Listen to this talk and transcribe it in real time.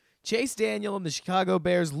Chase Daniel and the Chicago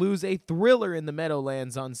Bears lose a thriller in the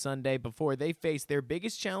Meadowlands on Sunday before they face their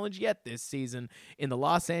biggest challenge yet this season in the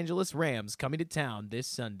Los Angeles Rams coming to town this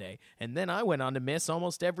Sunday. And then I went on to miss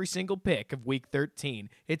almost every single pick of Week 13.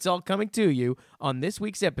 It's all coming to you on this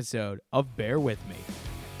week's episode of Bear With Me.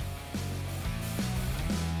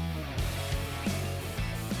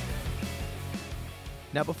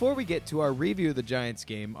 Now, before we get to our review of the Giants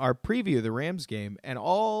game, our preview of the Rams game, and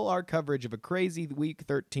all our coverage of a crazy Week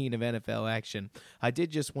 13 of NFL action, I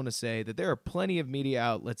did just want to say that there are plenty of media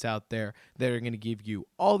outlets out there that are going to give you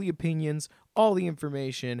all the opinions, all the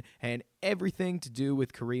information, and everything to do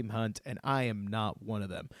with Kareem Hunt, and I am not one of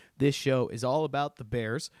them. This show is all about the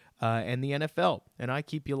Bears and the NFL, and I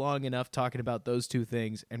keep you long enough talking about those two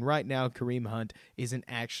things, and right now Kareem Hunt isn't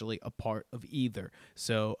actually a part of either.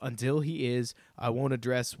 So until he is, I won't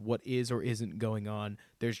address what is or isn't going on.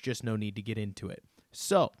 There's just no need to get into it.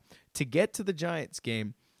 So to get to the Giants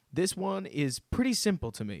game, this one is pretty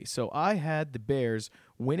simple to me. So I had the Bears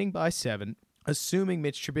winning by 7, assuming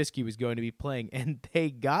Mitch Trubisky was going to be playing, and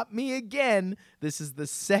they got me again. This is the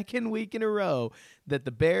second week in a row that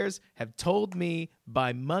the Bears have told me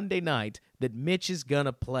by Monday night that Mitch is going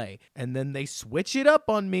to play, and then they switch it up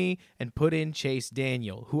on me and put in Chase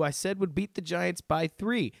Daniel, who I said would beat the Giants by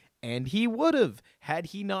 3, and he would have had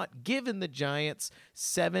he not given the Giants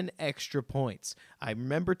 7 extra points. I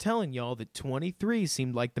remember telling y'all that 23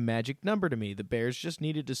 seemed like the magic number to me. The Bears just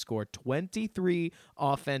needed to score 23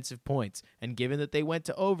 offensive points. And given that they went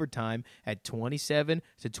to overtime at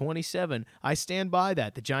 27-27, I stand by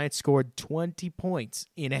that. The Giants scored 20 points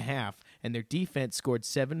in a half, and their defense scored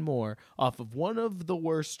 7 more off of one of the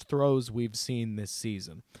worst throws we've seen this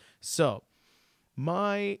season. So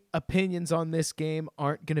my opinions on this game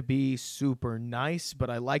aren't going to be super nice, but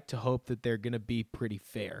I like to hope that they're going to be pretty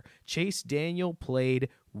fair. Chase Daniel played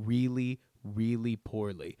really, really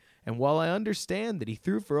poorly. And while I understand that he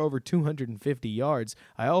threw for over 250 yards,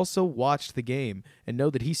 I also watched the game and know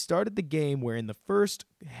that he started the game where in the first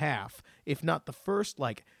half, if not the first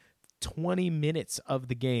 20 minutes of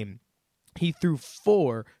the game, he threw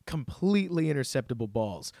 4 completely interceptable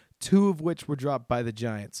balls, 2 of which were dropped by the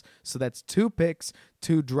Giants. So that's 2 picks,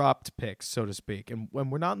 2 dropped picks, so to speak. And when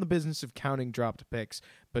we're not in the business of counting dropped picks,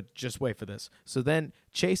 but just wait for this. So then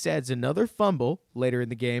Chase adds another fumble later in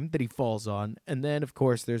the game that he falls on. And then, of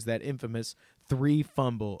course, there's that infamous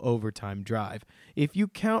 3-fumble overtime drive. If you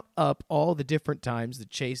count up all the different times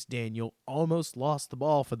that Chase Daniel almost lost the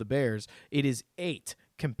ball for the Bears, it is 8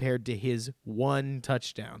 compared to his 1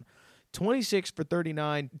 touchdown. 26 for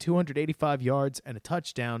 39, 285 yards, and a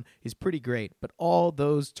touchdown is pretty great, but all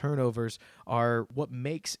those turnovers are what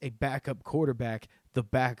makes a backup quarterback the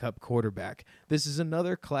backup quarterback. This is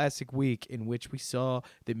another classic week in which we saw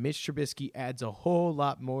that Mitch Trubisky adds a whole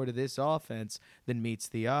lot more to this offense than meets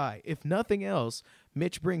the eye. If nothing else,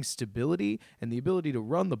 Mitch brings stability and the ability to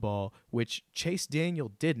run the ball, which Chase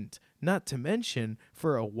Daniel didn't. Not to mention,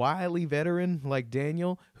 for a wily veteran like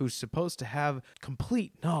Daniel, who's supposed to have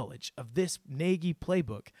complete knowledge of this Nagy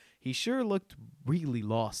playbook, he sure looked really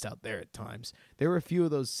lost out there at times. There were a few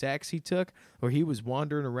of those sacks he took where he was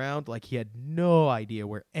wandering around like he had no idea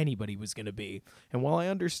where anybody was going to be. And while I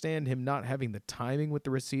understand him not having the timing with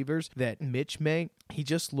the receivers that Mitch may, he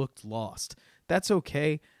just looked lost. That's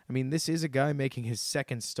okay. I mean, this is a guy making his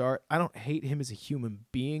second start. I don't hate him as a human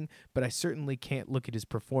being, but I certainly can't look at his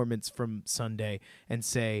performance from Sunday and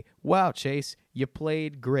say, wow, Chase, you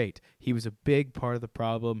played great. He was a big part of the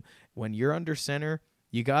problem. When you're under center,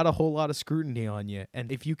 you got a whole lot of scrutiny on you.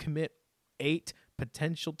 And if you commit 8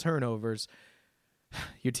 potential turnovers,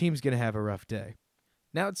 your team's going to have a rough day.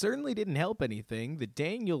 Now, it certainly didn't help anything that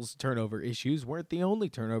Daniel's turnover issues weren't the only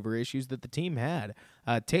turnover issues that the team had.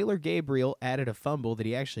 Taylor Gabriel added a fumble that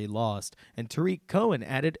he actually lost, and Tariq Cohen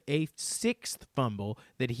added a 6th fumble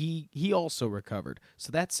that he also recovered.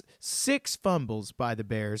 So that's 6 fumbles by the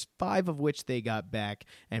Bears, 5 of which they got back,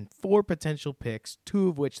 and 4 potential picks, 2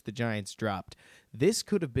 of which the Giants dropped. This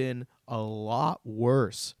could have been a lot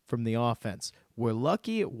worse from the offense. We're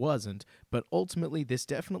lucky it wasn't, but ultimately this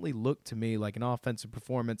definitely looked to me like an offensive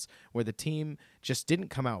performance where the team just didn't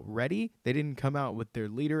come out ready. They didn't come out with their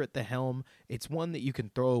leader at the helm. It's one that you can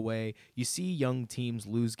throw away. You see young teams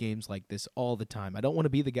lose games like this all the time. I don't want to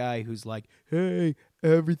be the guy who's like, hey,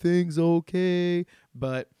 everything's okay.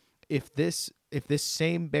 But if this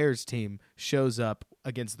same Bears team shows up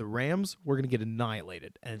against the Rams, we're going to get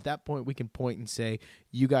annihilated. And at that point, we can point and say,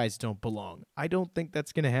 you guys don't belong. I don't think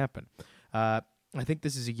that's going to happen. I think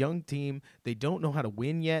this is a young team. They don't know how to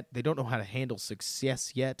win yet. They don't know how to handle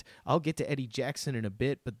success yet. I'll get to Eddie Jackson in a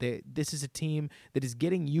bit, but this is a team that is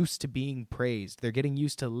getting used to being praised. They're getting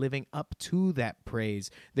used to living up to that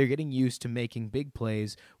praise. They're getting used to making big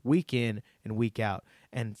plays week in and week out.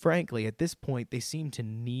 And frankly, at this point, they seem to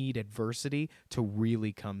need adversity to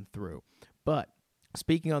really come through. But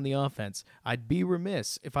speaking on the offense, I'd be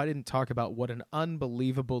remiss if I didn't talk about what an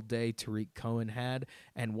unbelievable day Tariq Cohen had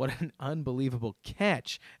and what an unbelievable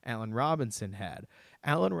catch Allen Robinson had.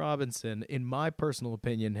 Allen Robinson, in my personal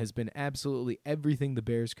opinion, has been absolutely everything the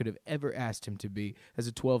Bears could have ever asked him to be as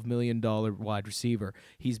a $12 million wide receiver.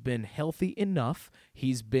 He's been healthy enough.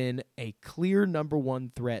 He's been a clear number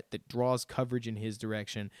one threat that draws coverage in his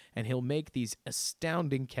direction, and he'll make these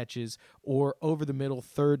astounding catches or over-the-middle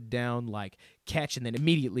third down, like catch and then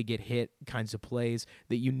immediately get hit kinds of plays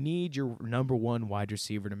that you need your number one wide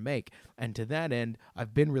receiver to make. And to that end,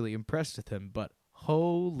 I've been really impressed with him, but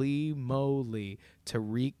holy moly,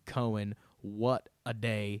 Tariq Cohen, what a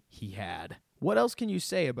day he had. What else can you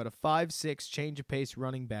say about a 5'6" change-of-pace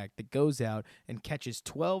running back that goes out and catches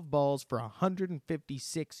 12 balls for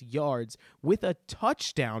 156 yards with a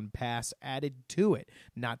touchdown pass added to it?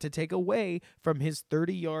 Not to take away from his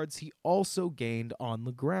 30 yards he also gained on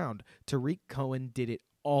the ground. Tariq Cohen did it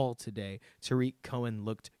all today. Tariq Cohen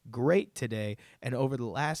looked great today, and over the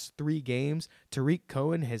last 3 games, Tariq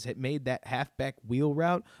Cohen has made that halfback wheel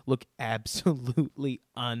route look absolutely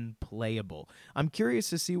unplayable. I'm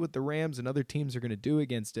curious to see what the Rams and other teams are going to do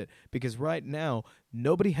against it, because right now,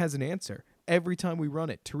 nobody has an answer. Every time we run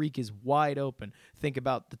it, Tariq is wide open. Think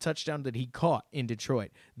about the touchdown that he caught in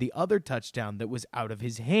Detroit. The other touchdown that was out of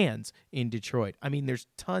his hands in Detroit. I mean, there's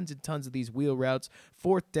tons and tons of these wheel routes.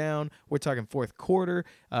 4th down, we're talking 4th quarter,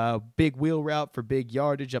 big wheel route for big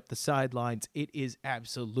yardage up the sidelines. It is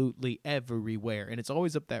absolutely everywhere, and it's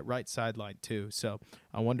always up that right sideline too, so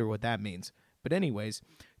I wonder what that means. But anyways,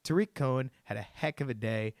 Tariq Cohen had a heck of a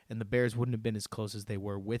day, and the Bears wouldn't have been as close as they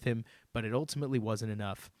were with him, but it ultimately wasn't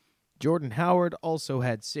enough. Jordan Howard also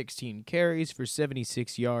had 16 carries for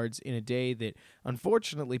 76 yards in a day that,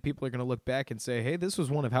 unfortunately, people are going to look back and say, hey, this was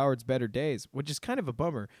one of Howard's better days, which is kind of a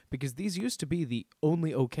bummer because these used to be the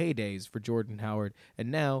only okay days for Jordan Howard, and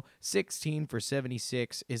now 16 for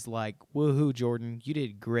 76 is like, woohoo, Jordan, you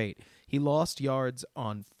did great. He lost yards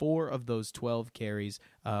on 4 of those 12 carries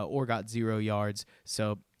or got 0 yards,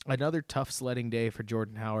 so another tough sledding day for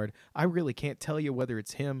Jordan Howard. I really can't tell you whether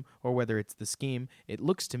it's him or whether it's the scheme. It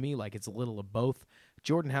looks to me like it's a little of both.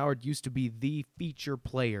 Jordan Howard used to be the feature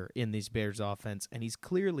player in this Bears offense, and he's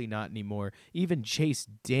clearly not anymore. Even Chase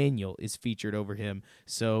Daniel is featured over him,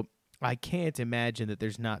 so I can't imagine that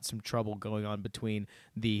there's not some trouble going on between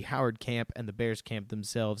the Howard camp and the Bears camp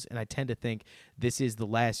themselves, and I tend to think this is the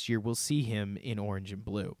last year we'll see him in orange and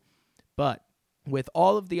blue. But with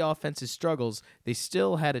all of the offense's struggles, they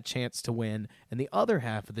still had a chance to win, and the other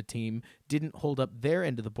half of the team didn't hold up their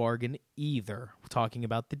end of the bargain either, talking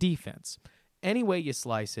about the defense. Any way you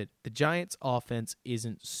slice it, the Giants' offense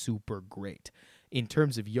isn't super great. In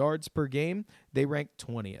terms of yards per game, they rank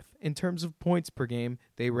 20th. In terms of points per game,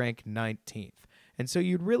 they rank 19th. And so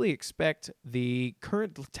you'd really expect the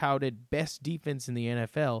current touted best defense in the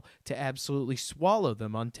NFL to absolutely swallow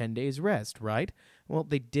them on 10 days rest, right? Well,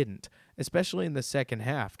 they didn't, especially in the second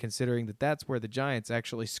half, considering that that's where the Giants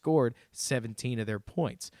actually scored 17 of their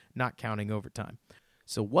points, not counting overtime.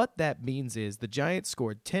 So what that means is the Giants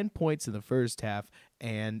scored 10 points in the first half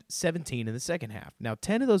and 17 in the second half. Now,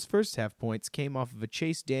 10 of those first half points came off of a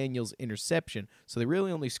Chase Daniels interception, so they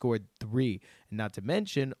really only scored 3. And not to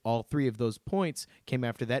mention, all 3 of those points came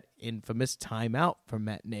after that infamous timeout from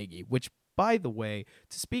Matt Nagy, which, by the way,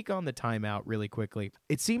 to speak on the timeout really quickly,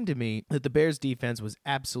 it seemed to me that the Bears' defense was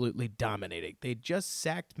absolutely dominating. They just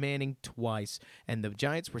sacked Manning twice, and the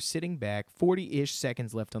Giants were sitting back, 40-ish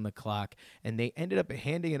seconds left on the clock, and they ended up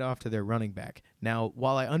handing it off to their running back. Now,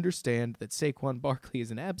 while I understand that Saquon Barkley is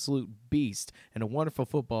an absolute beast and a wonderful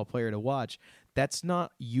football player to watch, that's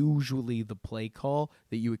not usually the play call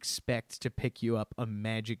that you expect to pick you up a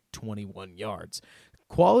magic 21 yards.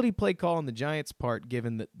 Quality play call on the Giants' part,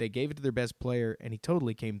 given that they gave it to their best player and he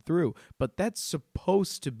totally came through. But that's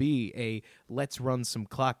supposed to be a let's run some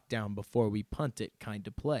clock down before we punt it kind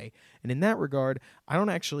of play. And in that regard, I don't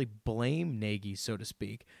actually blame Nagy, so to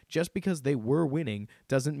speak. Just because they were winning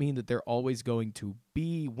doesn't mean that they're always going to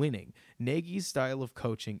be winning. Nagy's style of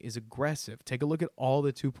coaching is aggressive. Take a look at all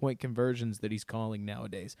the 2-point conversions that he's calling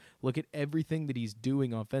nowadays. Look at everything that he's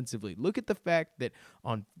doing offensively. Look at the fact that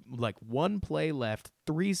on like one play left,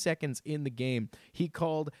 3 seconds in the game, he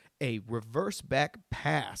called a reverse back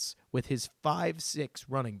pass with his 5'6"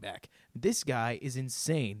 running back. This guy is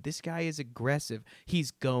insane. This guy is aggressive.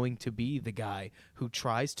 He's going to be the guy who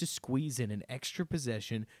tries to squeeze in an extra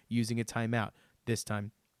possession using a timeout. This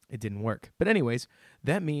time, it didn't work. But anyways,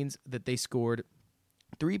 that means that they scored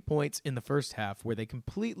 3 points in the first half where they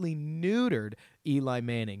completely neutered Eli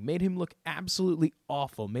Manning, made him look absolutely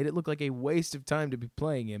awful, made it look like a waste of time to be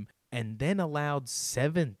playing him, and then allowed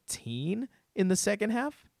 17 in the second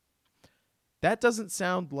half? That doesn't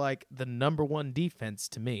sound like the number one defense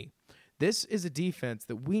to me. This is a defense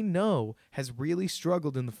that we know has really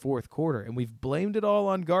struggled in the fourth quarter, and we've blamed it all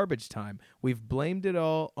on garbage time. We've blamed it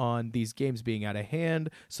all on these games being out of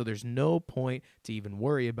hand, so there's no point to even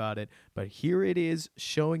worry about it. But here it is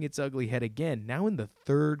showing its ugly head again, now in the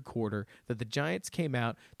third quarter, that the Giants came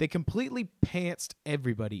out. They completely pantsed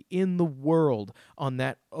everybody in the world on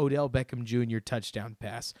that Odell Beckham Jr. touchdown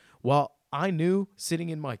pass. While I knew sitting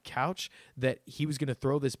in my couch that he was going to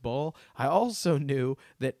throw this ball, I also knew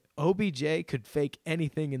that OBJ could fake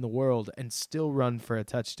anything in the world and still run for a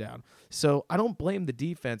touchdown. So I don't blame the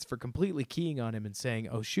defense for completely keying on him and saying,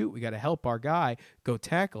 oh, shoot, we got to help our guy, go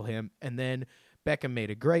tackle him. And then Beckham made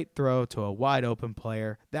a great throw to a wide open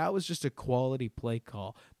player. That was just a quality play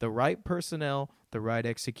call. The right personnel, the right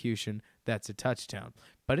execution, that's a touchdown.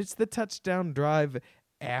 But it's the touchdown drive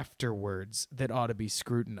afterwards that ought to be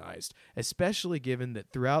scrutinized, especially given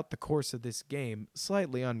that throughout the course of this game,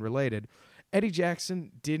 slightly unrelated, Eddie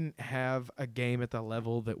Jackson didn't have a game at the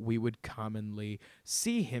level that we would commonly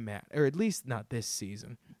see him at, or at least not this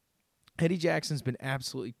season. Eddie Jackson's been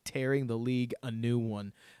absolutely tearing the league a new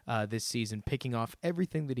one this season, picking off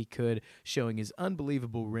everything that he could, showing his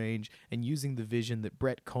unbelievable range, and using the vision that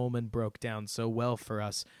Brett Coleman broke down so well for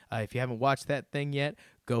us. If you haven't watched that thing yet,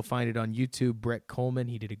 go find it on YouTube. Brett Coleman,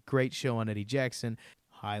 he did a great show on Eddie Jackson.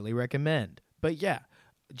 Highly recommend. But yeah,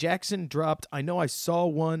 Jackson dropped, I know I saw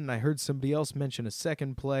one, and I heard somebody else mention a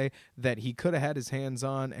second play that he could have had his hands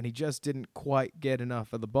on, and he just didn't quite get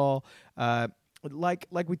enough of the ball. Like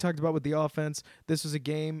we talked about with the offense, this was a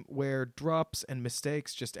game where drops and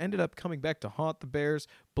mistakes just ended up coming back to haunt the Bears,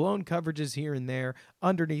 blown coverages here and there,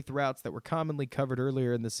 underneath routes that were commonly covered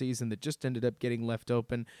earlier in the season that just ended up getting left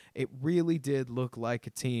open. It really did look like a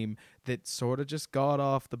team that sort of just got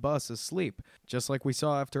off the bus asleep. Just like we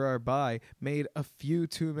saw after our bye, made a few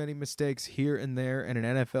too many mistakes here and there, and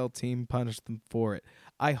an NFL team punished them for it.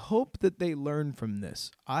 I hope that they learn from this.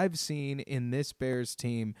 I've seen in this Bears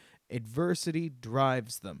team, adversity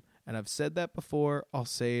drives them. And I've said that before, I'll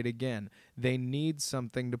say it again. They need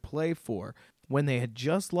something to play for. When they had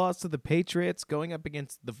just lost to the Patriots, going up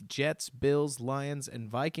against the Jets, Bills, Lions, and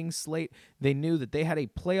Vikings slate, they knew that they had a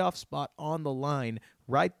playoff spot on the line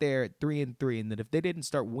right there at 3-3, and that if they didn't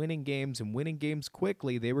start winning games and winning games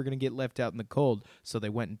quickly, they were going to get left out in the cold. So they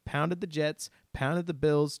went and pounded the Jets, pounded the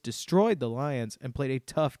Bills, destroyed the Lions, and played a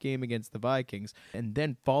tough game against the Vikings, and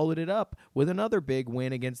then followed it up with another big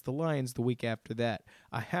win against the Lions the week after that.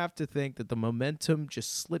 I have to think that the momentum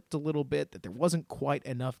just slipped a little bit, that there wasn't quite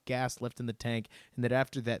enough gas left in the tank, and that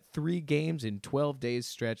after that 3 games in 12 days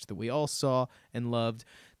stretch that we all saw and loved,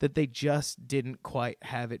 that they just didn't quite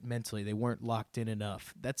have it mentally. They weren't locked in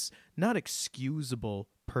enough. That's not excusable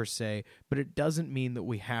per se, but it doesn't mean that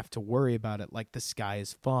we have to worry about it like the sky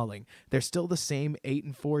is falling. They're still the same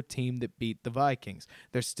 8-4 team that beat the Vikings.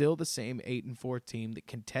 They're still the same 8-4 team that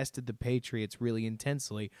contested the Patriots really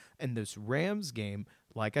intensely. And this Rams game,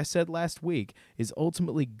 like I said last week, is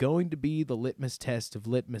ultimately going to be the litmus test of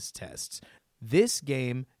litmus tests. This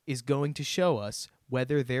game is going to show us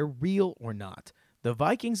whether they're real or not. The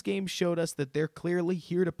Vikings game showed us that they're clearly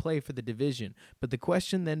here to play for the division, but the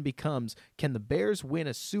question then becomes, can the Bears win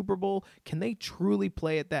a Super Bowl? Can they truly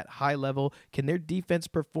play at that high level? Can their defense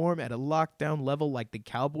perform at a lockdown level like the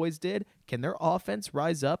Cowboys did? Can their offense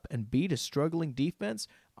rise up and beat a struggling defense?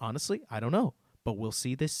 Honestly, I don't know, but we'll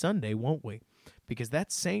see this Sunday, won't we? Because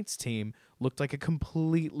that Saints team looked like a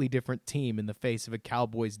completely different team in the face of a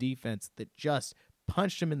Cowboys defense that just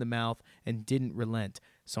punched him in the mouth and didn't relent.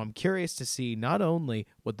 So I'm curious to see not only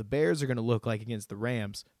what the Bears are going to look like against the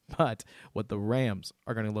Rams, but what the Rams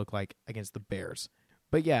are going to look like against the Bears.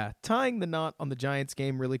 But yeah, tying the knot on the Giants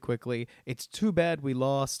game really quickly, it's too bad we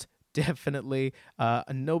lost, Definitely.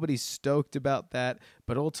 Nobody's stoked about that,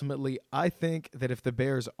 but ultimately, I think that if the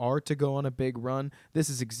Bears are to go on a big run, this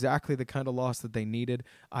is exactly the kind of loss that they needed.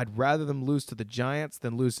 I'd rather them lose to the Giants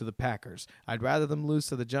than lose to the Packers. I'd rather them lose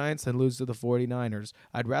to the Giants than lose to the 49ers.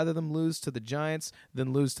 I'd rather them lose to the Giants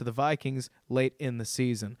than lose to the Vikings late in the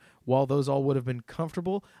season. While those all would have been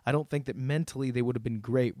comfortable, I don't think that mentally they would have been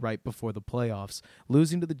great right before the playoffs.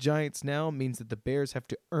 Losing to the Giants now means that the Bears have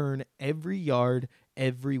to earn every yard,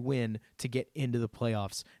 every win to get into the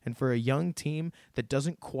playoffs. And for a young team that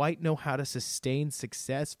doesn't quite know how to sustain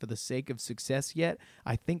success for the sake of success yet,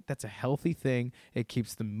 I think that's a healthy thing. It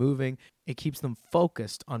keeps them moving. It keeps them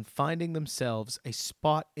focused on finding themselves a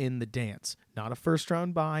spot in the dance. Not a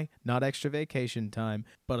first-round bye, not extra vacation time,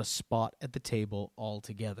 but a spot at the table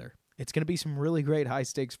altogether. It's going to be some really great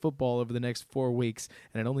high-stakes football over the next 4 weeks,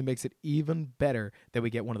 and it only makes it even better that we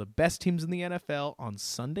get one of the best teams in the NFL on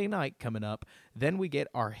Sunday night coming up. Then we get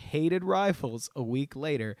our hated rivals a week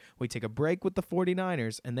later. We take a break with the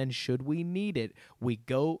 49ers, and then should we need it, we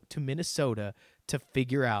go to Minnesota to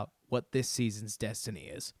figure out what this season's destiny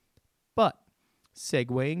is. But,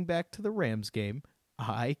 segueing back to the Rams game,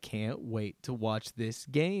 I can't wait to watch this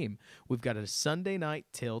game. We've got a Sunday night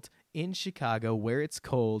tilt in Chicago where it's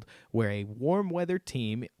cold, where a warm weather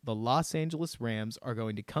team, the Los Angeles Rams, are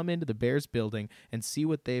going to come into the Bears building and see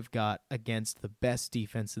what they've got against the best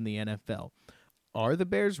defense in the NFL. Are the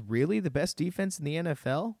Bears really the best defense in the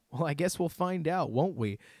NFL? Well, I guess we'll find out, won't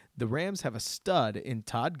we? The Rams have a stud in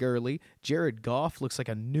Todd Gurley. Jared Goff looks like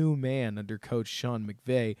a new man under Coach Sean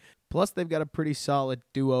McVay. Plus, they've got a pretty solid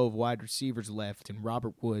duo of wide receivers left in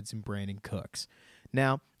Robert Woods and Brandon Cooks.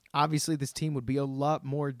 Now, obviously, this team would be a lot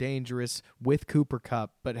more dangerous with Cooper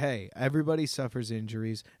Kupp, but hey, everybody suffers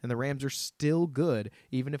injuries, and the Rams are still good,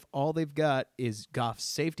 even if all they've got is Goff's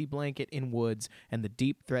safety blanket in Woods and the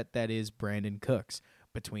deep threat that is Brandon Cooks.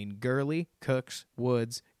 Between Gurley, Cooks,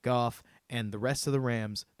 Woods, Goff, and the rest of the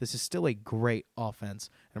Rams, this is still a great offense.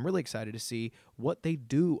 I'm really excited to see what they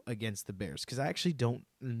do against the Bears, because I actually don't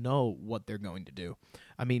know what they're going to do.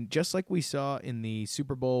 I mean, just like we saw in the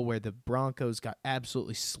Super Bowl where the Broncos got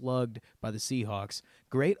absolutely slugged by the Seahawks,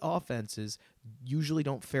 great offenses usually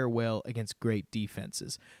don't fare well against great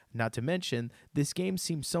defenses. Not to mention, this game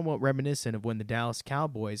seems somewhat reminiscent of when the Dallas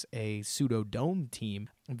Cowboys, a pseudo-dome team,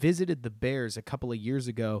 visited the Bears a couple of years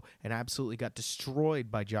ago and absolutely got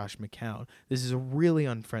destroyed by Josh McCown. This is a really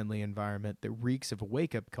unfriendly environment that reeks of a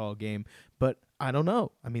wake-up call game, but I don't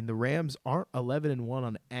know. I mean, the Rams aren't 11-1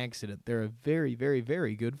 on accident. They're a very, very,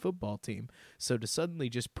 very good football team. So to suddenly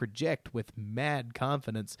just project with mad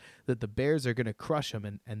confidence that the Bears are going to crush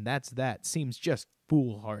them, and that's that, seems just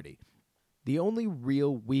foolhardy. The only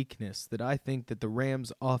real weakness that I think that the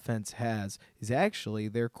Rams offense has is actually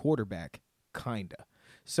their quarterback, kinda.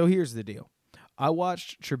 So here's the deal. I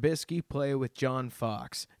watched Trubisky play with John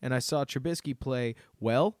Fox, and I saw Trubisky play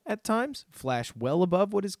well at times, flash well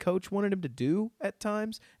above what his coach wanted him to do at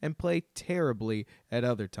times, and play terribly at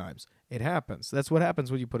other times. It happens. That's what happens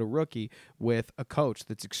when you put a rookie with a coach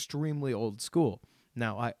that's extremely old school.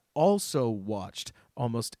 Now, I also watched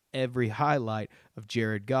almost every highlight of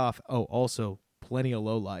Jared Goff. Oh, also plenty of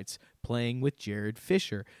lowlights playing with Jared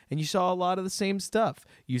Fisher. And you saw a lot of the same stuff.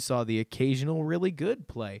 You saw the occasional really good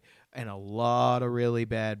play and a lot of really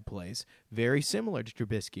bad plays. Very similar to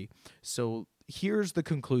Trubisky. So here's the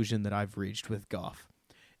conclusion that I've reached with Goff.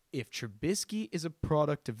 If Trubisky is a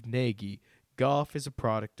product of Nagy, Goff is a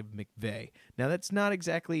product of McVay. Now, that's not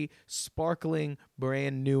exactly sparkling,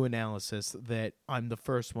 brand new analysis that I'm the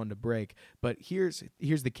first one to break, but here's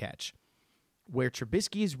the catch. Where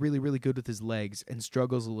Trubisky is really, really good with his legs and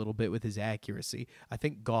struggles a little bit with his accuracy, I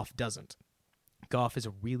think Goff doesn't. Goff is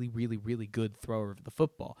a really, really, really good thrower of the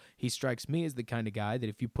football. He strikes me as the kind of guy that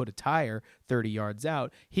if you put a tire 30 yards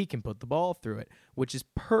out, he can put the ball through it, which is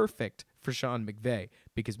perfect for Sean McVay,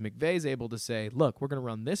 because McVay's able to say, look, we're going to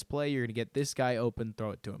run this play, you're going to get this guy open,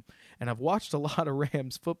 throw it to him. And I've watched a lot of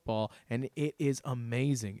Rams football, and it is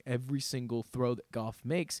amazing. Every single throw that Goff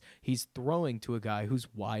makes, he's throwing to a guy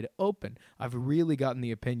who's wide open. I've really gotten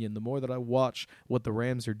the opinion, the more that I watch what the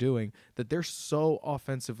Rams are doing, that they're so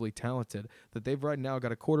offensively talented that they've right now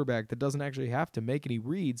got a quarterback that doesn't actually have to make any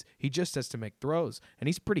reads, he just has to make throws, and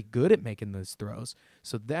he's pretty good at making those throws.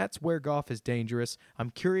 So that's where Goff is dangerous.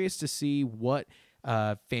 I'm curious to see what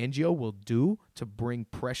Fangio will do to bring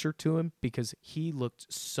pressure to him, because he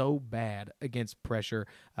looked so bad against pressure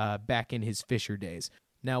back in his Fisher days.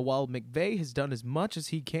 Now, while McVay has done as much as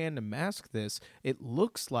he can to mask this, it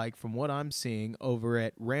looks like, from what I'm seeing over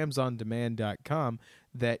at RamsOnDemand.com,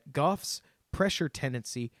 that Goff's pressure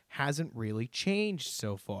tendency hasn't really changed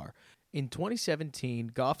so far. In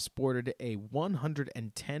 2017, Goff sported a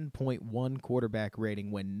 110.1 quarterback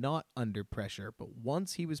rating when not under pressure, but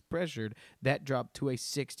once he was pressured, that dropped to a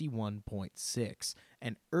 61.6.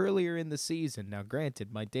 And earlier in the season, now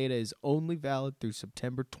granted, my data is only valid through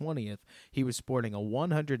September 20th, he was sporting a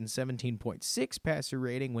 117.6 passer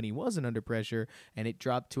rating when he wasn't under pressure, and it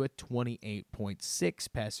dropped to a 28.6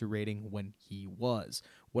 passer rating when he was.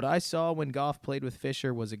 What I saw when Goff played with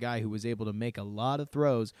Fisher was a guy who was able to make a lot of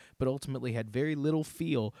throws, but ultimately had very little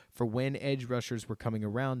feel for when edge rushers were coming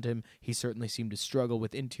around him. He certainly seemed to struggle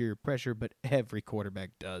with interior pressure, but every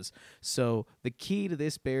quarterback does. So the key to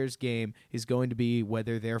this Bears game is going to be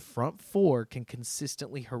whether their front four can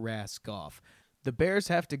consistently harass Goff. The Bears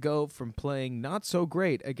have to go from playing not so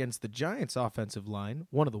great against the Giants' offensive line,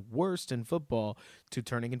 one of the worst in football, to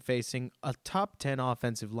turning and facing a top 10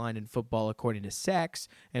 offensive line in football according to sacks,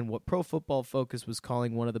 and what Pro Football Focus was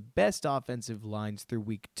calling one of the best offensive lines through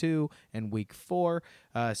Week 2 and Week 4.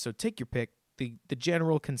 So take your pick. The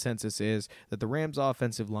general consensus is that the Rams'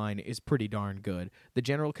 offensive line is pretty darn good. The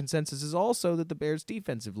general consensus is also that the Bears'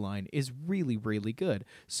 defensive line is really, really good.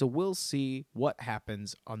 So we'll see what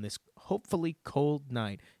happens on this hopefully cold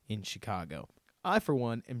night in Chicago. I, for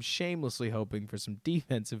one, am shamelessly hoping for some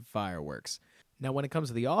defensive fireworks. Now, when it comes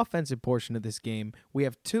to the offensive portion of this game, we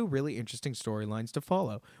have two really interesting storylines to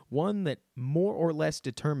follow. One that more or less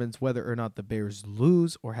determines whether or not the Bears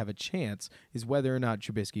lose or have a chance is whether or not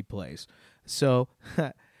Trubisky plays. So,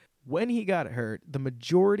 when he got hurt, the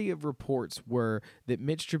majority of reports were that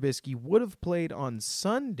Mitch Trubisky would have played on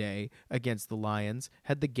Sunday against the Lions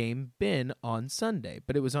had the game been on Sunday,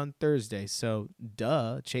 but it was on Thursday, so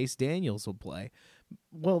Chase Daniels will play.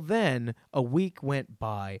 Well, then a week went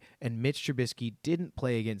by, and Mitch Trubisky didn't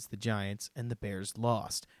play against the Giants, and the Bears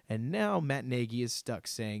lost. And now Matt Nagy is stuck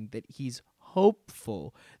saying that he's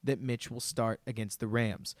hopeful that Mitch will start against the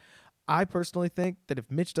Rams. I personally think that if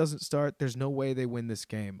Mitch doesn't start, there's no way they win this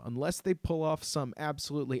game. Unless they pull off some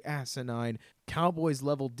absolutely asinine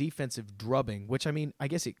Cowboys-level defensive drubbing, which, I mean, I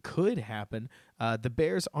guess it could happen. The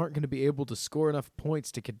Bears aren't going to be able to score enough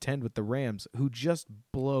points to contend with the Rams, who just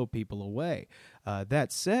blow people away.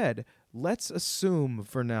 That said, let's assume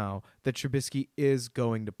for now that Trubisky is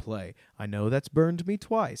going to play. I know that's burned me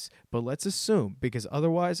twice, but let's assume, because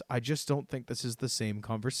otherwise I just don't think this is the same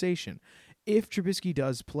conversation. If Trubisky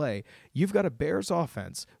does play, you've got a Bears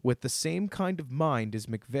offense with the same kind of mind as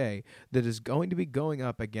McVay that is going to be going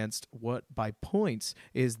up against what, by points,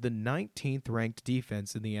 is the 19th ranked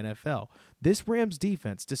defense in the NFL. This Rams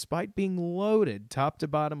defense, despite being loaded top to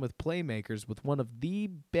bottom with playmakers with one of the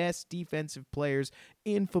best defensive players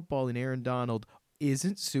in football in Aaron Donald,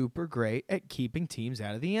 isn't super great at keeping teams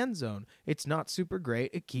out of the end zone. It's not super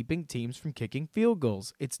great at keeping teams from kicking field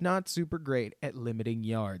goals. It's not super great at limiting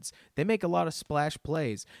yards. They make a lot of splash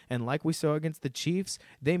plays, and like we saw against the Chiefs,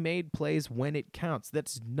 they made plays when it counts.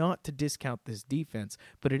 That's not to discount this defense,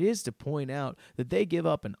 but it is to point out that they give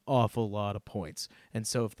up an awful lot of points. And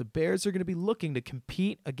so if the Bears are going to be looking to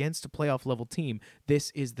compete against a playoff-level team,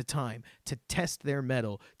 this is the time to test their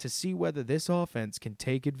mettle, to see whether this offense can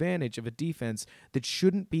take advantage of a defense that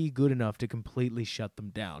shouldn't be good enough to completely shut them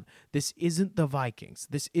down. This isn't the Vikings.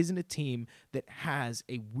 This isn't a team that has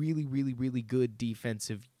a really, really, really good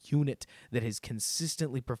defensive unit that has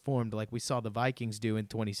consistently performed like we saw the Vikings do in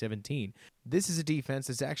 2017. This is a defense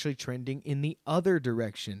that's actually trending in the other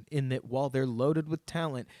direction, in that while they're loaded with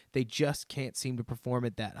talent, they just can't seem to perform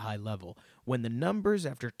at that high level. When the numbers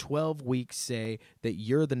after 12 weeks say that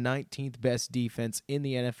you're the 19th best defense in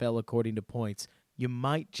the NFL according to points, you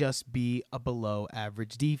might just be a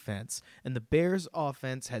below-average defense, and the Bears'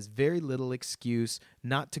 offense has very little excuse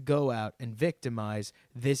not to go out and victimize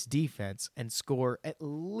this defense and score at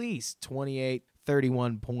least 28,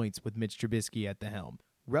 31 points with Mitch Trubisky at the helm.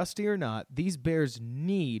 Rusty or not, these Bears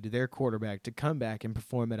need their quarterback to come back and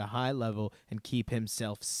perform at a high level and keep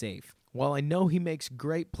himself safe. While I know he makes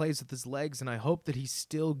great plays with his legs, and I hope that he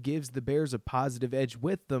still gives the Bears a positive edge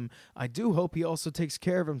with them, I do hope he also takes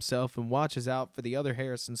care of himself and watches out for the other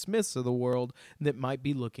Harrison Smiths of the world that might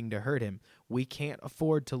be looking to hurt him. We can't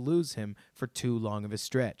afford to lose him for too long of a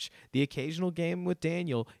stretch. The occasional game with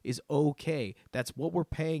Daniel is okay. That's what we're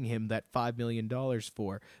paying him that $5 million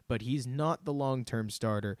for, but he's not the long-term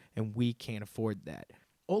starter, and we can't afford that.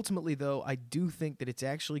 Ultimately, though, I do think that it's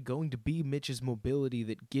actually going to be Mitch's mobility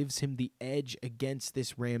that gives him the edge against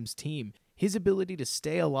this Rams team. His ability to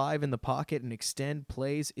stay alive in the pocket and extend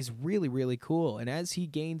plays is really, really cool. And as he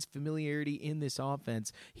gains familiarity in this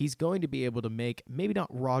offense, he's going to be able to make maybe not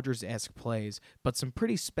Rodgers-esque plays, but some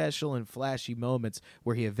pretty special and flashy moments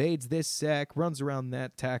where he evades this sack, runs around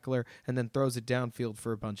that tackler, and then throws it downfield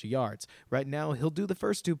for a bunch of yards. Right now, he'll do the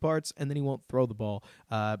first two parts, and then he won't throw the ball.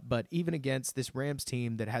 But even against this Rams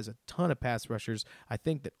team that has a ton of pass rushers, I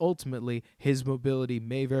think that ultimately his mobility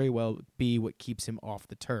may very well be what keeps him off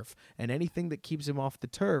the turf. And anything that keeps him off the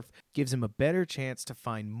turf gives him a better chance to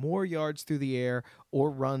find more yards through the air or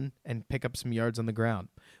run and pick up some yards on the ground.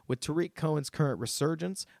 With Tariq Cohen's current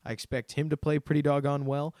resurgence, I expect him to play pretty doggone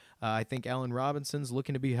well. I think Allen Robinson's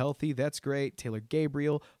looking to be healthy. That's great. Taylor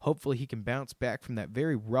Gabriel, hopefully he can bounce back from that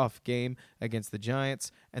very rough game against the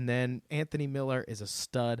Giants. And then Anthony Miller is a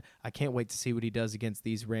stud. I can't wait to see what he does against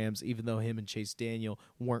these Rams, even though him and Chase Daniel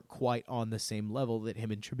weren't quite on the same level that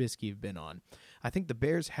him and Trubisky have been on. I think the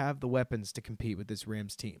Bears have the weapons to compete with this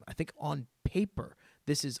Rams team. I think on paper,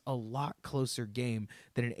 this is a lot closer game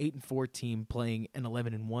than an 8-4 team playing an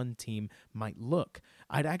 11-1 team might look.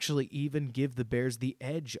 I'd actually even give the Bears the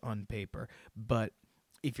edge on paper, but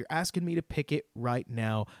if you're asking me to pick it right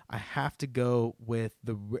now, I have to go with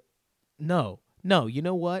No, you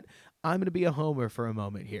know what? I'm going to be a homer for a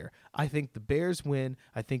moment here. I think the Bears win.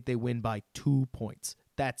 I think they win by 2 points.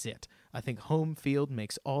 That's it. I think home field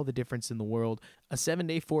makes all the difference in the world. A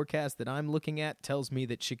 7-day forecast that I'm looking at tells me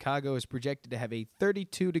that Chicago is projected to have a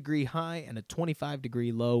 32-degree high and a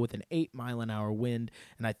 25-degree low with an 8-mile-an-hour wind.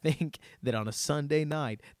 And I think that on a Sunday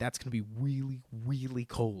night, that's going to be really, really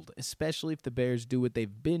cold, especially if the Bears do what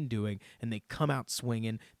they've been doing and they come out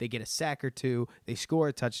swinging, they get a sack or two, they score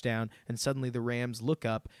a touchdown, and suddenly the Rams look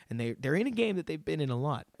up and they're in a game that they've been in a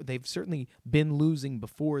lot. They've certainly been losing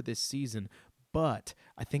before this season, but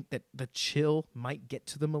I think that the chill might get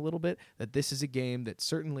to them a little bit, that this is a game that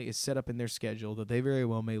certainly is set up in their schedule that they very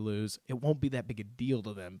well may lose. It won't be that big a deal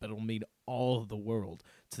to them, but it'll mean all of the world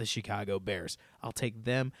to the Chicago Bears. I'll take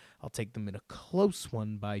them. I'll take them in a close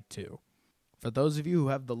one by 2. For those of you who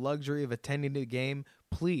have the luxury of attending the game,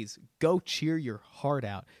 please go cheer your heart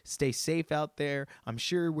out. Stay safe out there. I'm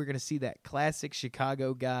sure we're going to see that classic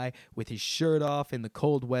Chicago guy with his shirt off in the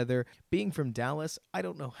cold weather. Being from Dallas, I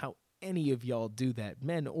don't know how any of y'all do that,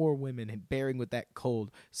 men or women, and bearing with that cold.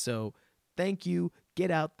 So thank you. Get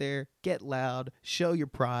out there, get loud, show your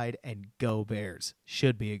pride, and go Bears.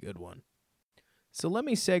 Should be a good one. So let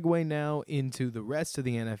me segue now into the rest of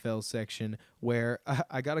the NFL section where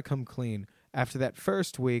I got to come clean. After that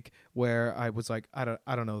first week where I was like, I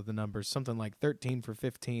don't know the numbers, something like 13 for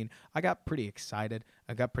 15, I got pretty excited.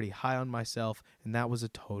 I got pretty high on myself, and that was a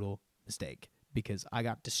total mistake, because I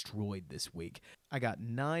got destroyed this week. I got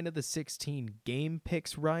 9 of the 16 game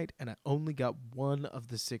picks right, and I only got 1 of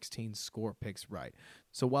the 16 score picks right.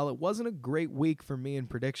 So while it wasn't a great week for me in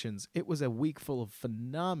predictions, it was a week full of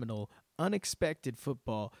phenomenal, unexpected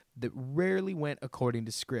football that rarely went according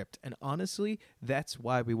to script. And honestly, that's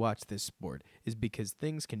why we watch this sport, is because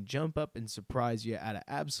things can jump up and surprise you out of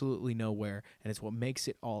absolutely nowhere, and it's what makes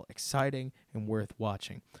it all exciting and worth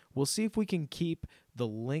watching. We'll see if we can keep the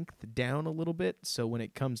length down a little bit, so when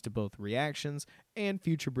it comes to both reactions and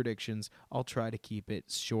future predictions, I'll try to keep it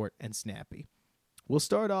short and snappy. We'll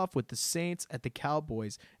start off with the Saints at the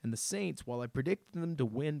Cowboys, and the Saints, while I predicted them to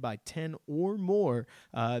win by 10 or more,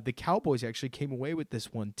 the Cowboys actually came away with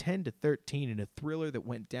this one 10-13 in a thriller that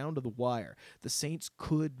went down to the wire. The Saints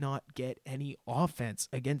could not get any offense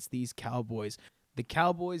against these Cowboys. The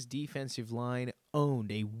Cowboys' defensive line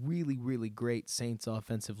owned a really, really great Saints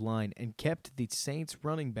offensive line and kept the Saints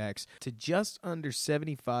running backs to just under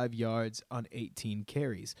 75 yards on 18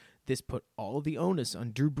 carries. This put all the onus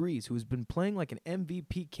on Drew Brees, who has been playing like an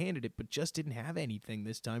MVP candidate but just didn't have anything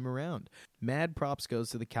this time around. Mad props goes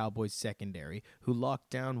to the Cowboys secondary, who locked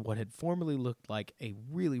down what had formerly looked like a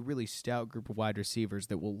really, really stout group of wide receivers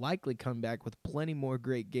that will likely come back with plenty more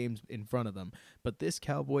great games in front of them. But this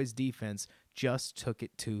Cowboys defense just took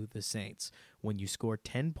it to the Saints. When you score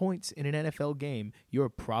 10 points in an NFL game, you're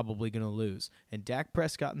probably going to lose. And Dak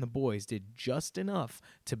Prescott and the boys did just enough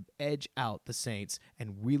to edge out the Saints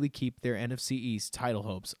and really keep their NFC East title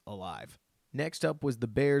hopes alive. Next up was the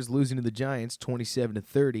Bears losing to the Giants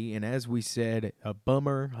 27-30, and as we said, a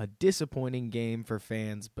bummer, a disappointing game for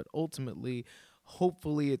fans, but ultimately,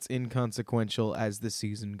 hopefully it's inconsequential as the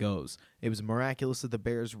season goes. It was miraculous that the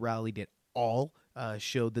Bears rallied at all,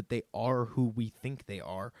 showed that they are who we think they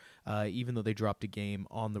are, even though they dropped a game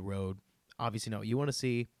on the road. Obviously not what you want to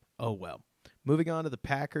see. Oh well. Moving on to the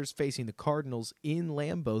Packers facing the Cardinals in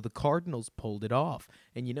Lambeau, the Cardinals pulled it off.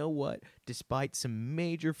 And you know what? Despite some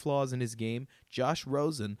major flaws in his game, Josh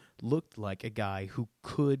Rosen looked like a guy who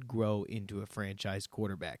could grow into a franchise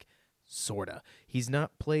quarterback. Sorta. He's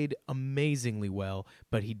not played amazingly well,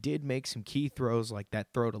 but he did make some key throws like that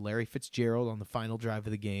throw to Larry Fitzgerald on the final drive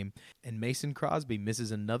of the game, and Mason Crosby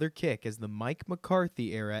misses another kick as the Mike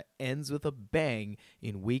McCarthy era ends with a bang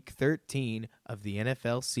in Week 13 of the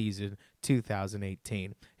NFL season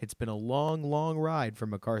 2018. It's been a long, long ride for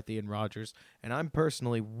McCarthy and Rodgers, and I'm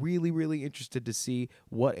personally really interested to see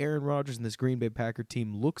what Aaron Rodgers and this Green Bay Packer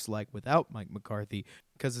team looks like without Mike McCarthy,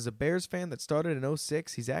 because as a Bears fan that started in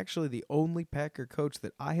 2006, he's actually the only Packer coach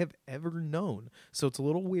that I have ever known. So it's a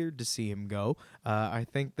little weird to see him go. I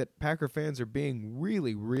think that Packer fans are being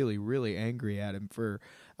really angry at him for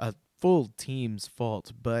a full team's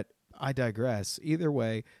fault, but I digress. Either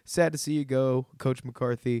way, sad to see you go, Coach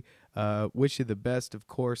McCarthy. Wish you the best, of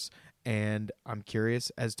course, and I'm curious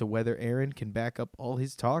as to whether Aaron can back up all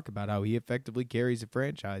his talk about how he effectively carries a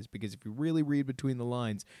franchise, because if you really read between the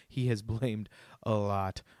lines, he has blamed a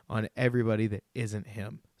lot on everybody that isn't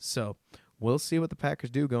him. So we'll see what the Packers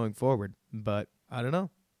do going forward, but I don't know.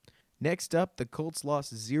 Next up, the Colts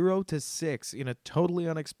lost 0-6 in a totally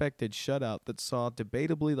unexpected shutout that saw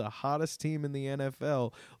debatably the hottest team in the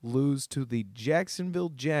NFL lose to the Jacksonville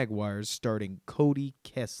Jaguars starting Cody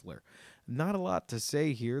Kessler. Not a lot to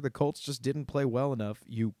say here. The Colts just didn't play well enough.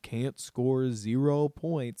 You can't score 0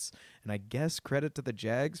 points. And I guess credit to the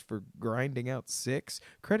Jags for grinding out 6.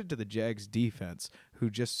 Credit to the Jags defense, who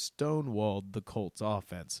just stonewalled the Colts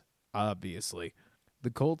offense, obviously. The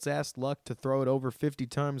Colts asked Luck to throw it over 50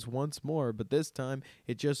 times once more, but this time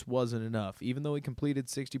it just wasn't enough. Even though he completed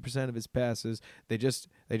 60% of his passes, they just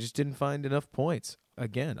didn't find enough points.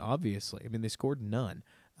 Again, obviously. I mean, they scored none.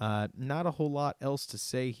 Not a whole lot else to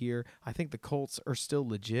say here. I think the Colts are still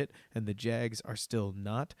legit and the Jags are still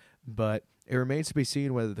not, but it remains to be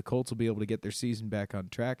seen whether the Colts will be able to get their season back on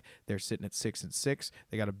track. They're sitting at 6-6.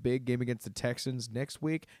 They got a big game against the Texans next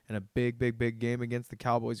week and a big game against the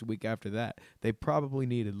Cowboys the week after that. They probably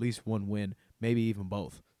need at least one win, maybe even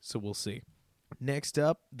both. So we'll see. Next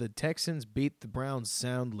up, the Texans beat the Browns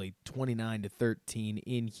soundly 29-13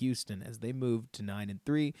 in Houston as they moved to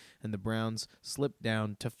 9-3, and the Browns slipped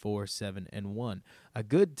down to 4-7-1. A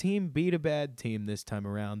good team beat a bad team this time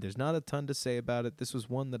around. There's not a ton to say about it. This was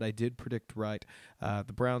one that I did predict right.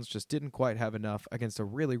 The Browns just didn't quite have enough against a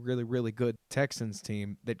really good Texans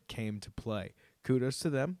team that came to play. Kudos to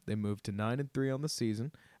them. They moved to 9-3 on the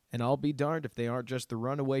season. And I'll be darned if they aren't just the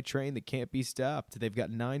runaway train that can't be stopped. They've got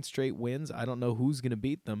 9 straight wins. I don't know who's going to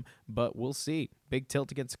beat them, but we'll see. Big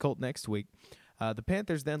tilt against the Colts next week. The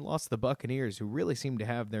Panthers then lost to the Buccaneers, who really seemed to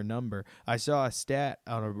have their number. I saw a stat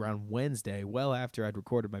out around Wednesday, well after I'd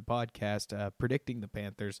recorded my podcast, predicting the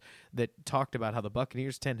Panthers, that talked about how the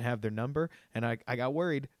Buccaneers tend to have their number, and I got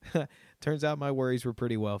worried. Turns out my worries were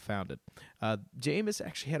pretty well founded. Jameis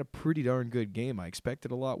actually had a pretty darn good game. I expected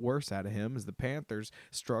a lot worse out of him as the Panthers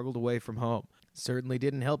struggled away from home. Certainly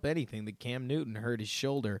didn't help anything that Cam Newton hurt his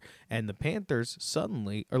shoulder, and the Panthers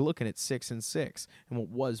suddenly are looking at 6-6. And what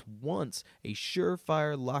was once a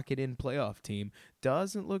surefire lock-it-in playoff team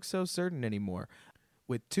doesn't look so certain anymore.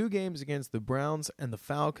 With 2 games against the Browns and the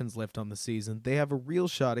Falcons left on the season, they have a real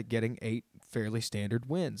shot at getting 8 fairly standard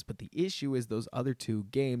wins. But the issue is those other 2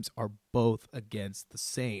 games are both against the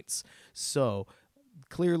Saints. So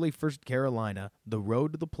clearly for Carolina, the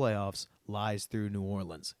road to the playoffs lies through New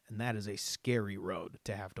Orleans, and that is a scary road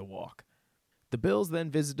to have to walk. The Bills then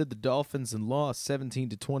visited the Dolphins and lost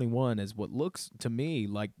 17-21 as what looks to me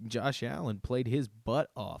like Josh Allen played his butt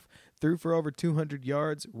off. Threw for over 200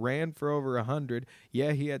 yards, ran for over 100.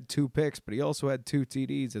 Yeah, he had 2 picks, but he also had 2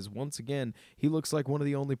 TDs as once again, he looks like one of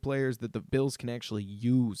the only players that the Bills can actually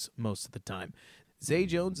use most of the time. Zay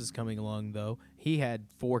Jones is coming along, though. He had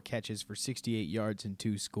 4 catches for 68 yards and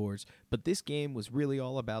 2 scores, but this game was really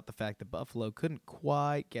all about the fact that Buffalo couldn't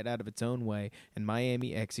quite get out of its own way, and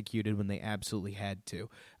Miami executed when they absolutely had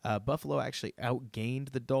to. Buffalo actually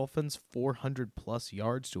outgained the Dolphins 400-plus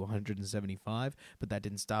yards to 175, but that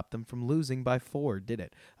didn't stop them from losing by 4, did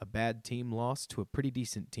it? A bad team lost to a pretty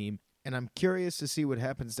decent team. And I'm curious to see what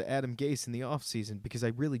happens to Adam Gase in the offseason because I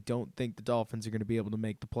really don't think the Dolphins are going to be able to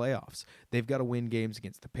make the playoffs. They've got to win games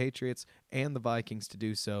against the Patriots and the Vikings to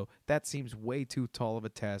do so. That seems way too tall of a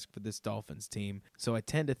task for this Dolphins team, so I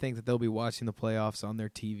tend to think that they'll be watching the playoffs on their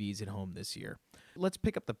TVs at home this year. Let's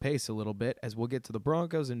pick up the pace a little bit as we'll get to the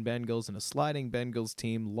Broncos and Bengals, and a sliding Bengals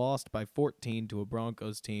team lost by 14 to a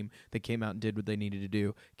Broncos team that came out and did what they needed to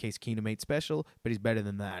do. Case Keenum ain't special, but he's better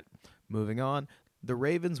than that. Moving on. The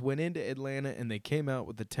Ravens went into Atlanta and they came out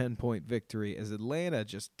with a 10-point victory as Atlanta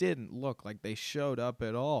just didn't look like they showed up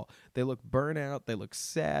at all. They look burnt out. They look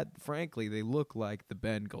sad. Frankly, they look like the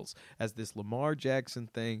Bengals as this Lamar Jackson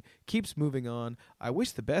thing keeps moving on. I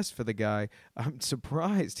wish the best for the guy. I'm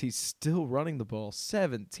surprised he's still running the ball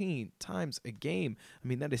 17 times a game. I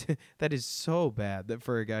mean, that is so bad that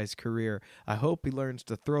for a guy's career. I hope he learns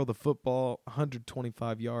to throw the football.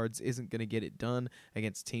 125 yards isn't going to get it done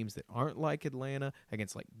against teams that aren't like Atlanta,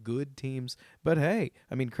 against like good teams. But hey,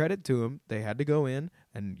 I mean, credit to them. They had to go in,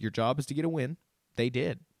 and your job is to get a win. They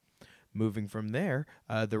did. Moving from there,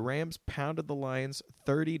 the Rams pounded the Lions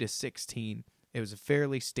 30-16. It was a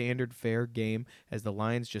fairly standard fair game as the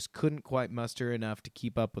Lions just couldn't quite muster enough to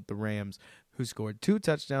keep up with the Rams, who scored 2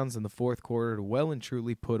 touchdowns in the fourth quarter to well and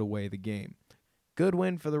truly put away the game. Good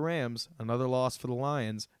win for the Rams, another loss for the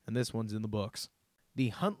Lions, and this one's in the books. The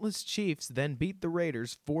huntless Chiefs then beat the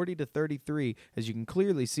Raiders 40-33, as you can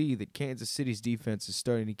clearly see that Kansas City's defense is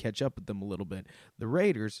starting to catch up with them a little bit. The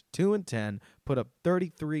Raiders, 2-10, put up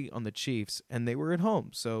 33 on the Chiefs, and they were at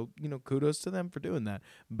home, so, kudos to them for doing that.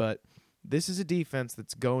 But this is a defense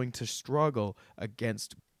that's going to struggle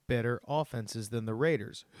against better offenses than the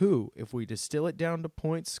Raiders, who, if we distill it down to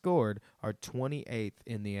points scored, are 28th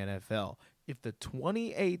in the NFL. If the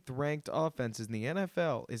 28th ranked offense in the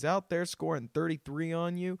NFL is out there scoring 33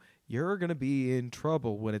 on you, you're going to be in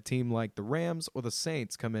trouble when a team like the Rams or the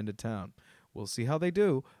Saints come into town. We'll see how they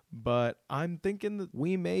do, but I'm thinking that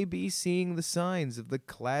we may be seeing the signs of the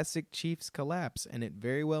classic Chiefs collapse, and it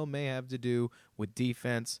very well may have to do with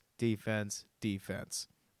defense.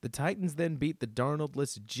 The Titans then beat the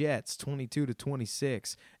Darnoldless Jets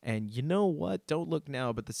 22-26, and you know what? Don't look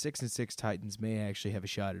now, but the 6-6 Titans may actually have a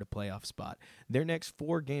shot at a playoff spot. Their next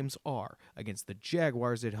 4 games are against the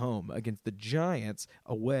Jaguars at home, against the Giants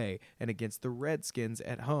away, and against the Redskins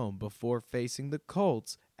at home before facing the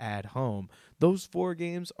Colts at home. Those 4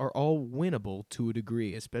 games are all winnable to a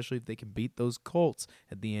degree, especially if they can beat those Colts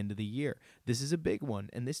at the end of the year. This is a big one,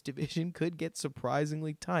 and this division could get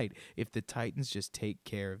surprisingly tight if the Titans just take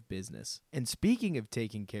care of business. And speaking of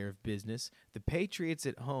taking care of business, the Patriots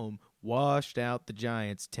at home washed out the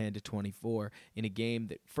Giants 10-24 in a game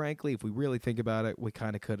that, frankly, if we really think about it, we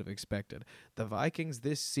kind of could have expected. The Vikings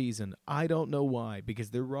this season, I don't know why, because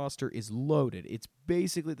their roster is loaded. It's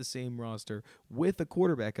basically the same roster with a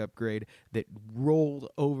quarterback upgrade that rolled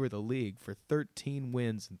over the league for 13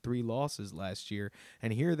 wins and 3 losses last year,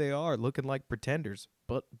 and here they are looking like pretenders.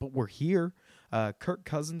 But we're here. Kirk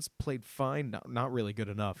Cousins played fine, not really good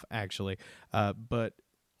enough, actually, but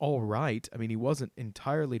all right. I mean, he wasn't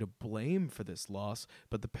entirely to blame for this loss,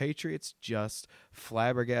 but the Patriots just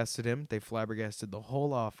flabbergasted him. They flabbergasted the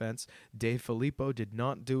whole offense. Dave Filippo did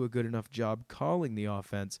not do a good enough job calling the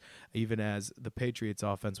offense, even as the Patriots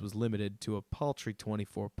offense was limited to a paltry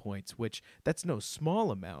 24 points, which that's no small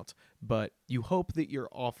amount, but you hope that your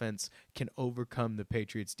offense can overcome the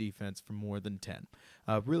Patriots defense for more than 10.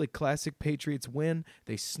 Really classic Patriots win.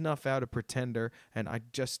 They snuff out a pretender, and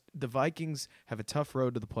the Vikings have a tough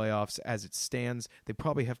road to the playoffs as it stands. They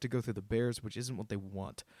probably have to go through the Bears, which isn't what they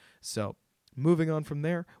want. So, moving on from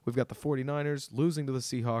there, we've got the 49ers losing to the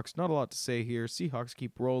Seahawks. Not a lot to say here. Seahawks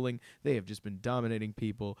keep rolling. They have just been dominating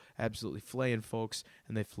people, absolutely flaying folks,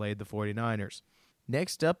 and they flayed the 49ers.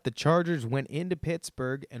 Next up, the Chargers went into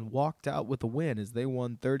Pittsburgh and walked out with a win as they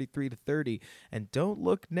won 33-30. And don't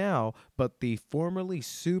look now, but the formerly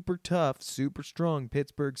super tough, super strong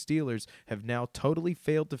Pittsburgh Steelers have now totally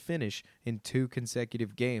failed to finish in 2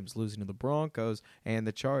 consecutive games, losing to the Broncos and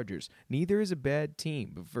the Chargers. Neither is a bad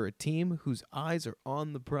team, but for a team whose eyes are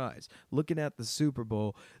on the prize, looking at the Super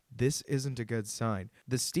Bowl, this isn't a good sign.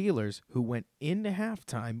 The Steelers, who went into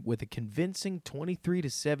halftime with a convincing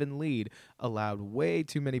 23-7 lead, allowed way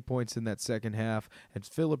too many points in that second half, and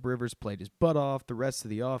Phillip Rivers played his butt off. The rest of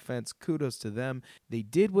the offense, kudos to them. They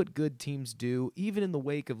did what good teams do, even in the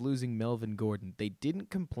wake of losing Melvin Gordon. They didn't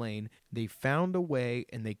complain. They found a way,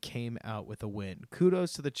 and they came out with a win.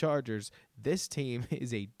 Kudos to the Chargers. This team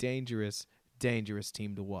is a dangerous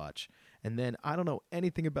team to watch. And then I don't know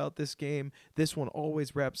anything about this game. This one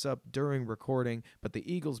always wraps up during recording, but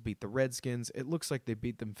the Eagles beat the Redskins. It looks like they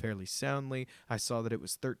beat them fairly soundly. I saw that it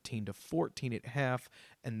was 13-14 at half,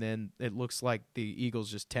 and then it looks like the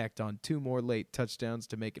Eagles just tacked on 2 more late touchdowns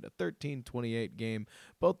to make it a 13-28 game.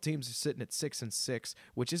 Both teams are sitting at 6-6,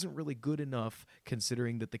 which isn't really good enough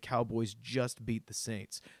considering that the Cowboys just beat the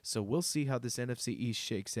Saints. So we'll see how this NFC East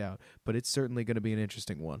shakes out, but it's certainly going to be an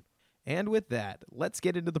interesting one. And with that, let's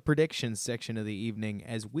get into the predictions section of the evening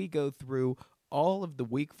as we go through all of the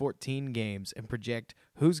Week 14 games and project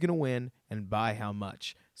who's going to win and by how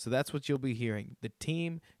much. So that's what you'll be hearing, the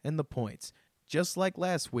team and the points. Just like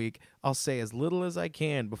last week, I'll say as little as I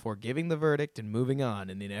can before giving the verdict and moving on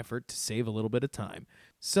in an effort to save a little bit of time.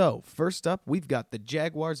 So, first up, we've got the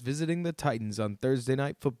Jaguars visiting the Titans on Thursday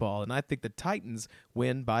Night Football, and I think the Titans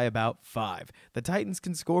win by about 5. The Titans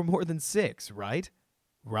can score more than 6, right?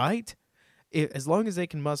 Right? As long as they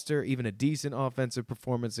can muster even a decent offensive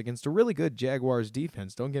performance against a really good Jaguars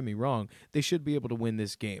defense, don't get me wrong, they should be able to win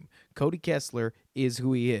this game. Cody Kessler is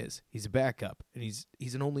who he is. He's a backup, and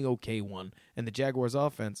he's an only okay one, and the Jaguars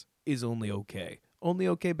offense is only okay. Only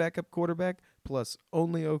okay backup quarterback plus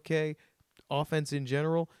only okay offense in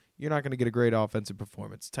general. You're not going to get a great offensive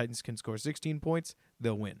performance. Titans can score 16 points,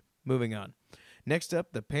 they'll win. Moving on. Next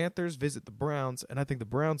up, the Panthers visit the Browns, and I think the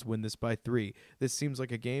Browns win this by 3. This seems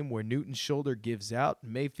like a game where Newton's shoulder gives out,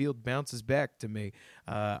 Mayfield bounces back to me.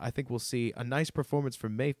 I think we'll see a nice performance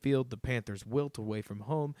from Mayfield. The Panthers wilt away from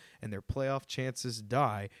home, and their playoff chances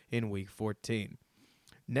die in Week 14.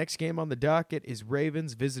 Next game on the docket is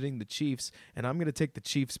Ravens visiting the Chiefs, and I'm going to take the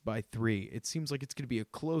Chiefs by 3. It seems like it's going to be a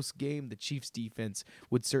close game. The Chiefs' defense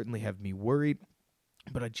would certainly have me worried,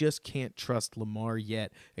 but I just can't trust Lamar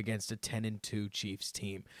yet against a 10-2 Chiefs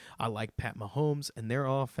team. I like Pat Mahomes and their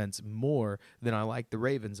offense more than I like the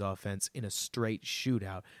Ravens' offense in a straight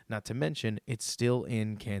shootout. Not to mention, it's still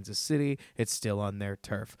in Kansas City. It's still on their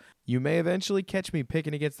turf. You may eventually catch me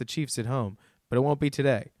picking against the Chiefs at home, but it won't be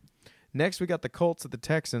today. Next, we got the Colts at the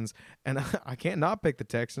Texans, and I can't not pick the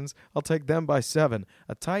Texans. I'll take them by 7.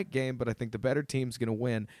 A tight game, but I think the better team's going to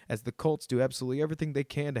win, as the Colts do absolutely everything they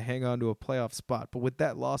can to hang on to a playoff spot. But with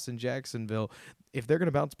that loss in Jacksonville, if they're going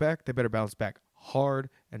to bounce back, they better bounce back hard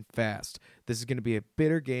and fast. This is going to be a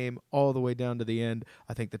bitter game all the way down to the end.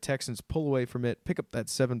 I think the Texans pull away from it, pick up that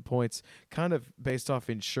 7 points, kind of based off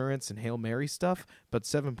insurance and Hail Mary stuff, but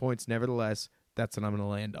 7 points nevertheless. That's what I'm going to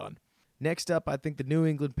land on. Next up, I think the New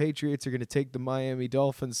England Patriots are going to take the Miami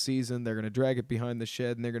Dolphins season. They're going to drag it behind the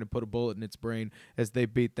shed, and they're going to put a bullet in its brain as they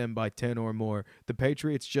beat them by 10 or more. The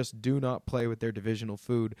Patriots just do not play with their divisional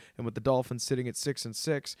food, and with the Dolphins sitting at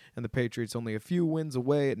 6-6 and the Patriots only a few wins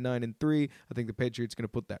away at 9-3, I think the Patriots are going to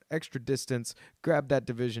put that extra distance, grab that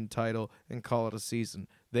division title, and call it a season.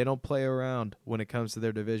 They don't play around when it comes to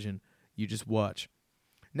their division. You just watch.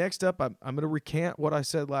 Next up, I'm going to recant what I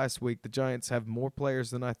said last week. The Giants have more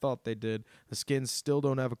players than I thought they did. The Skins still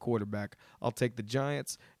don't have a quarterback. I'll take the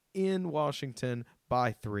Giants in Washington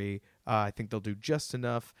by 3. I think they'll do just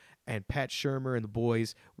enough, and Pat Shurmur and the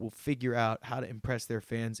boys will figure out how to impress their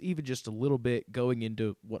fans even just a little bit going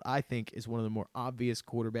into what I think is one of the more obvious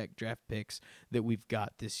quarterback draft picks that we've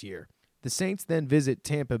got this year. The Saints then visit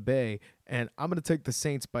Tampa Bay, and I'm going to take the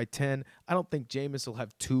Saints by 10. I don't think Jameis will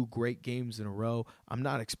have 2 great games in a row. I'm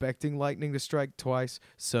not expecting lightning to strike twice,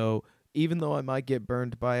 so even though I might get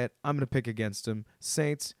burned by it, I'm going to pick against him.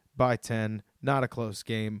 Saints by 10, not a close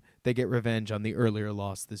game. They get revenge on the earlier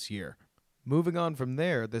loss this year. Moving on from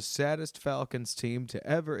there, the saddest Falcons team to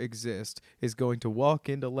ever exist is going to walk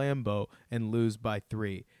into Lambeau and lose by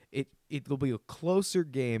 3. It'll be a closer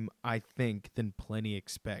game, I think, than plenty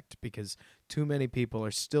expect, because too many people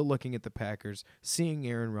are still looking at the Packers, seeing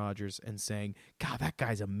Aaron Rodgers, and saying, God, that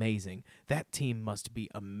guy's amazing. That team must be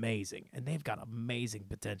amazing, and they've got amazing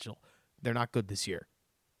potential. They're not good this year.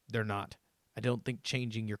 They're not. I don't think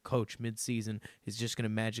changing your coach midseason is just going to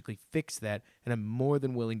magically fix that, and I'm more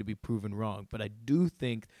than willing to be proven wrong. But I do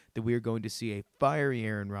think that we are going to see a fiery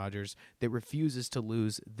Aaron Rodgers that refuses to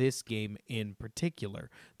lose this game in particular.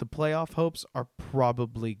 The playoff hopes are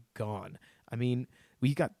probably gone. I mean,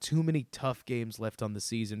 we got too many tough games left on the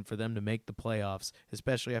season for them to make the playoffs,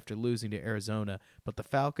 especially after losing to Arizona. But the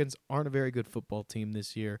Falcons aren't a very good football team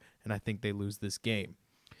this year, and I think they lose this game.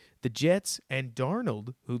 The Jets and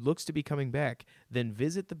Darnold, who looks to be coming back, then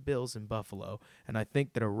visit the Bills in Buffalo, and I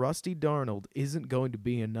think that a rusty Darnold isn't going to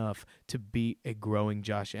be enough to beat a growing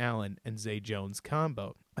Josh Allen and Zay Jones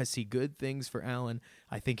combo. I see good things for Allen.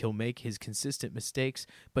 I think he'll make his consistent mistakes,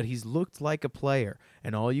 but he's looked like a player,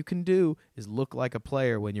 and all you can do is look like a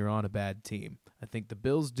player when you're on a bad team. I think the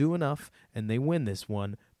Bills do enough, and they win this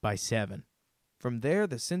one by 7. From there,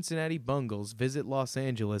 the Cincinnati Bengals visit Los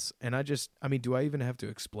Angeles, and do I even have to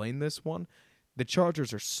explain this one? The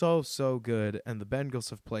Chargers are so good, and the Bengals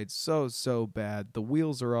have played so bad. The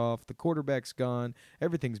wheels are off, the quarterback's gone,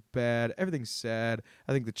 everything's bad, everything's sad.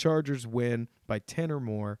 I think the Chargers win by 10 or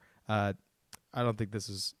more. I don't think this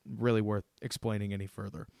is really worth explaining any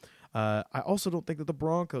further. I also don't think that the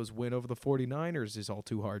Broncos win over the 49ers is all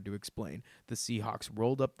too hard to explain. The Seahawks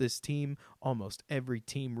rolled up this team. Almost every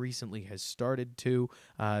team recently has started to.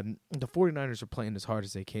 The 49ers are playing as hard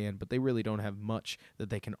as they can, but they really don't have much that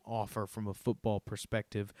they can offer from a football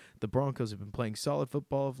perspective. The Broncos have been playing solid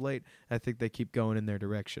football of late. I think they keep going in their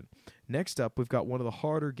direction. Next up, we've got one of the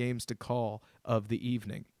harder games to call of the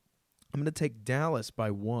evening. I'm going to take Dallas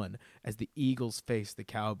by 1 as the Eagles face the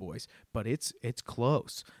Cowboys, but it's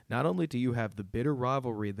close. Not only do you have the bitter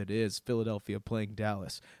rivalry that is Philadelphia playing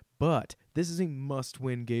Dallas, but this is a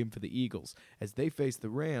must-win game for the Eagles as they face the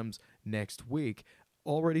Rams next week,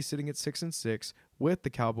 already sitting at 6-6 with the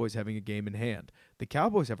Cowboys having a game in hand. The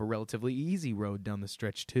Cowboys have a relatively easy road down the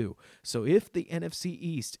stretch too. So if the NFC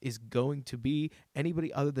East is going to be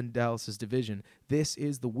anybody other than Dallas's division, this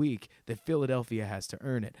is the week that Philadelphia has to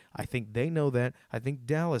earn it. I think they know that. I think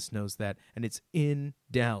Dallas knows that, and it's in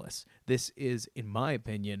Dallas. This is, in my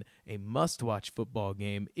opinion, a must-watch football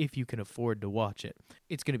game if you can afford to watch it.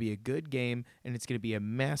 It's going to be a good game, and it's going to be a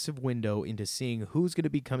massive window into seeing who's going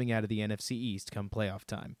to be coming out of the NFC East come playoff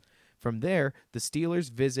time. From there, the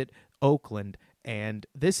Steelers visit Oakland, and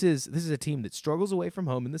this is a team that struggles away from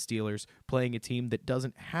home in the Steelers, playing a team that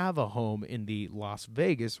doesn't have a home in the Las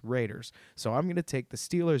Vegas Raiders. So I'm going to take the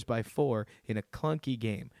Steelers by 4 in a clunky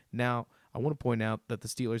game. Now, I want to point out that the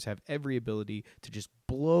Steelers have every ability to just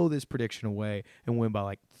blow this prediction away and win by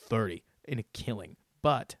like 30 in a killing,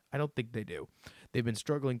 but I don't think they do. They've been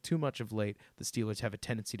struggling too much of late. The Steelers have a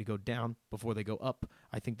tendency to go down before they go up.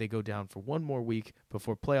 I think they go down for one more week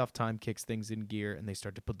before playoff time kicks things in gear and they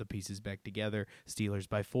start to put the pieces back together. Steelers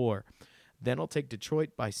by 4. Then I'll take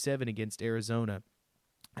Detroit by 7 against Arizona,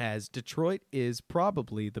 as Detroit is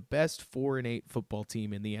probably the best 4-8 football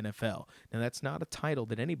team in the NFL. Now, that's not a title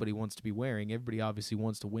that anybody wants to be wearing. Everybody obviously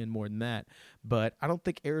wants to win more than that, but I don't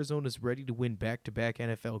think Arizona's ready to win back-to-back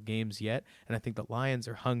NFL games yet, and I think the Lions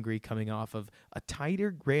are hungry coming off of a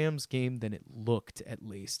tighter Rams game than it looked, at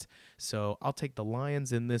least. So I'll take the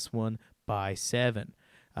Lions in this one by 7.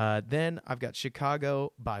 Then I've got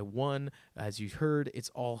Chicago by 1. As you heard, it's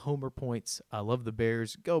all homer points. I love the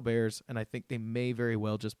Bears. Go Bears. And I think they may very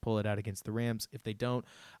well just pull it out against the Rams. If they don't,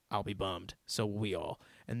 I'll be bummed. So will we all.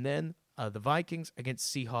 And then the Vikings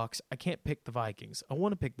against Seahawks. I can't pick the Vikings. I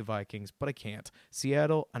want to pick the Vikings, but I can't.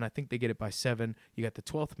 Seattle, and I think they get it by 7. You got the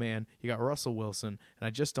 12th man. You got Russell Wilson. And I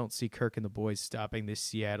just don't see Kirk and the boys stopping this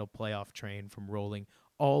Seattle playoff train from rolling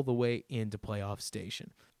all the way into playoff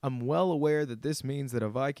station. I'm well aware that this means that a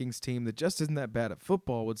Vikings team that just isn't that bad at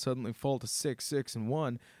football would suddenly fall to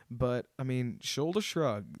 6-1, but, I mean, shoulder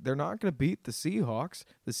shrug. They're not going to beat the Seahawks.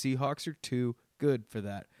 The Seahawks are too good for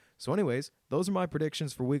that. So anyways, those are my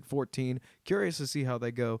predictions for Week 14. Curious to see how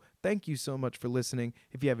they go. Thank you so much for listening.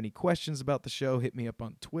 If you have any questions about the show, hit me up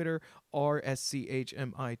on Twitter,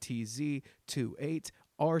 RSCHMITZ28.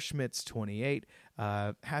 rschmitz28.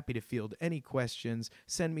 Happy to field any questions.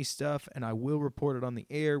 Send me stuff, and I will report it on the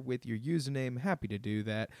air with your username. Happy to do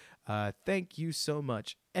that. Thank you so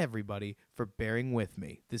much, everybody, for bearing with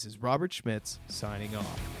me. This is Robert Schmitz, signing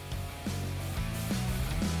off.